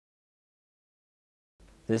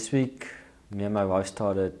This week, me and my wife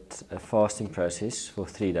started a fasting process for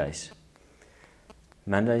 3 days.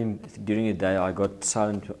 Monday, during the day, I got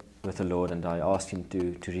silent with the Lord and I asked Him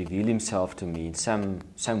to reveal Himself to me in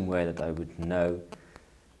some way that I would know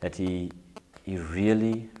that He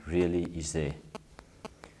really is there.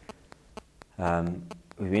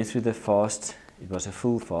 We went through the fast. It was a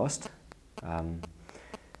full fast.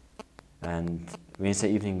 And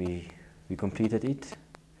Wednesday evening, we completed it.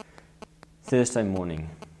 Thursday morning,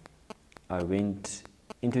 I went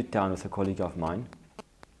into town with a colleague of mine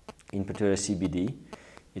in Pretoria CBD.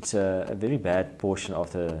 It's a very bad portion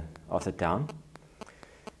of the town.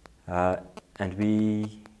 And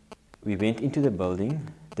we went into the building,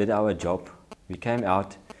 did our job. We came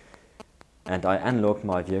out and I unlocked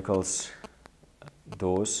my vehicle's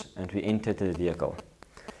doors and we entered the vehicle.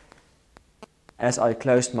 As I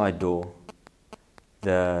closed my door,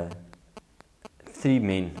 the 3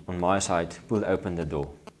 men on my side pulled open the door.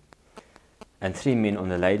 And 3 men on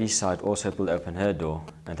the lady's side also pulled open her door,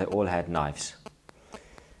 and they all had knives.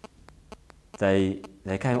 They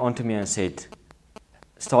came onto me and said,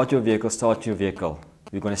 start your vehicle.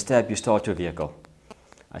 We're going to stab you, start your vehicle.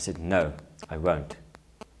 I said, no, I won't.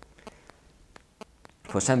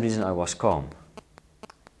 For some reason I was calm.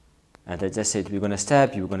 And they just said, we're going to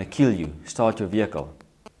stab you, we're going to kill you, start your vehicle.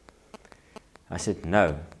 I said,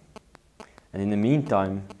 no. And in the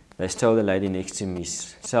meantime, they stole the lady next to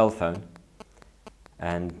me's cell phone.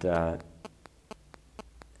 And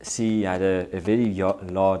she had a very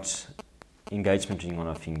large engagement ring on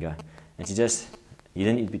her finger. And she just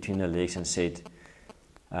hidden it between her legs and said,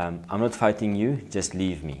 I'm not fighting you, just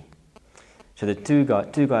leave me. So the two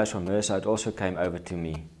guys from her side also came over to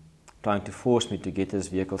me, trying to force me to get this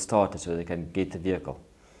vehicle started so they can get the vehicle.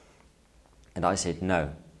 And I said no.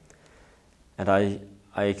 And I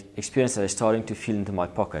experienced that I was starting to feel into my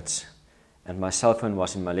pockets. And my cell phone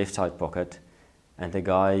was in my left side pocket. And the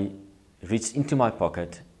guy reached into my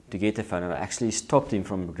pocket to get the phone, and I actually stopped him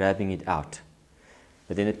from grabbing it out.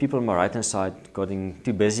 But then the people on my right hand side got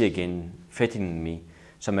too busy again, threatening me,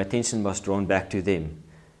 so my attention was drawn back to them.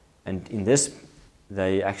 And in this,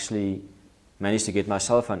 they actually managed to get my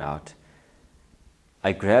cell phone out.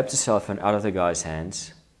 I grabbed the cell phone out of the guy's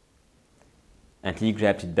hands, and he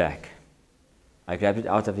grabbed it back. I grabbed it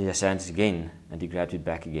out of his hands again, and he grabbed it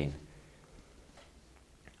back again.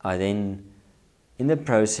 I then, in the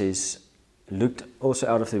process, looked also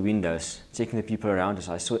out of the windows, checking the people around us.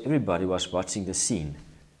 I saw everybody was watching the scene.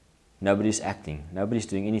 Nobody's acting. Nobody's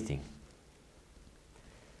doing anything.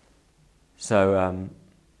 So,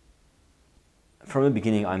 from the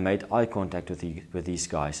beginning, I made eye contact with these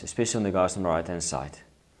guys, especially on the guys on the right-hand side.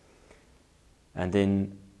 And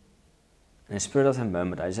then, in the spirit of the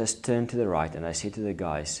moment, I just turned to the right and I said to the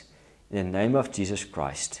guys, in the name of Jesus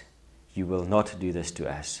Christ, you will not do this to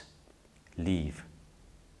us. Leave.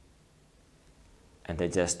 And they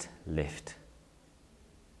just left.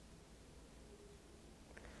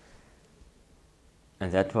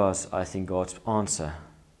 And that was, I think, God's answer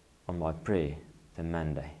on my prayer the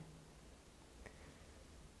Monday.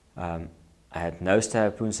 I had no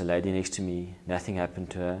stab wounds, the lady next to me, nothing happened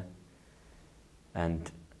to her.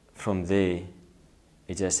 And from there,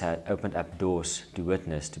 it just had opened up doors to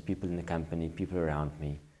witness to people in the company, people around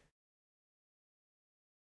me.